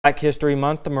Black History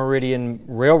Month, the Meridian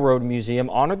Railroad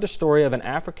Museum honored the story of an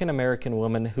African-American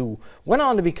woman who went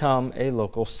on to become a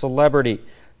local celebrity.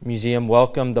 The museum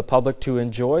welcomed the public to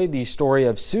enjoy the story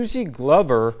of Susie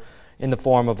Glover in the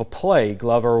form of a play.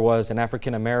 Glover was an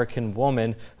African-American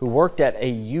woman who worked at a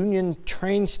Union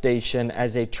train station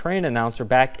as a train announcer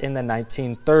back in the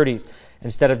 1930s.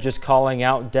 Instead of just calling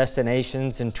out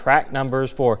destinations and track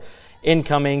numbers for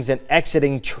incomings and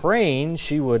exiting trains,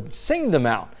 she would sing them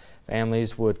out.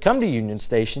 Families would come to Union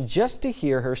Station just to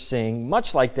hear her sing,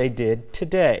 much like they did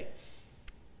today.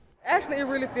 Actually, it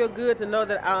really feels good to know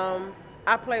that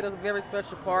I played a very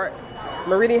special part.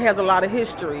 Meridian has a lot of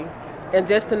history, and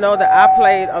just to know that I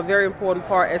played a very important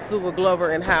part as Susie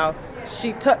Glover and how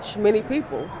she touched many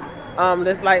people.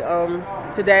 That's like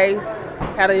today,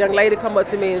 had a young lady come up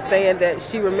to me and saying that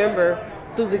she remembered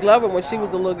Susie Glover when she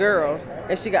was a little girl,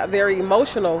 and she got very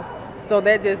emotional. So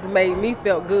that just made me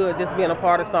feel good, just being a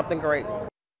part of something great.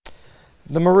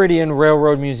 The Meridian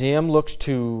Railroad Museum looks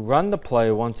to run the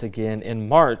play once again in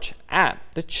March at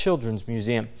the Children's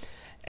Museum.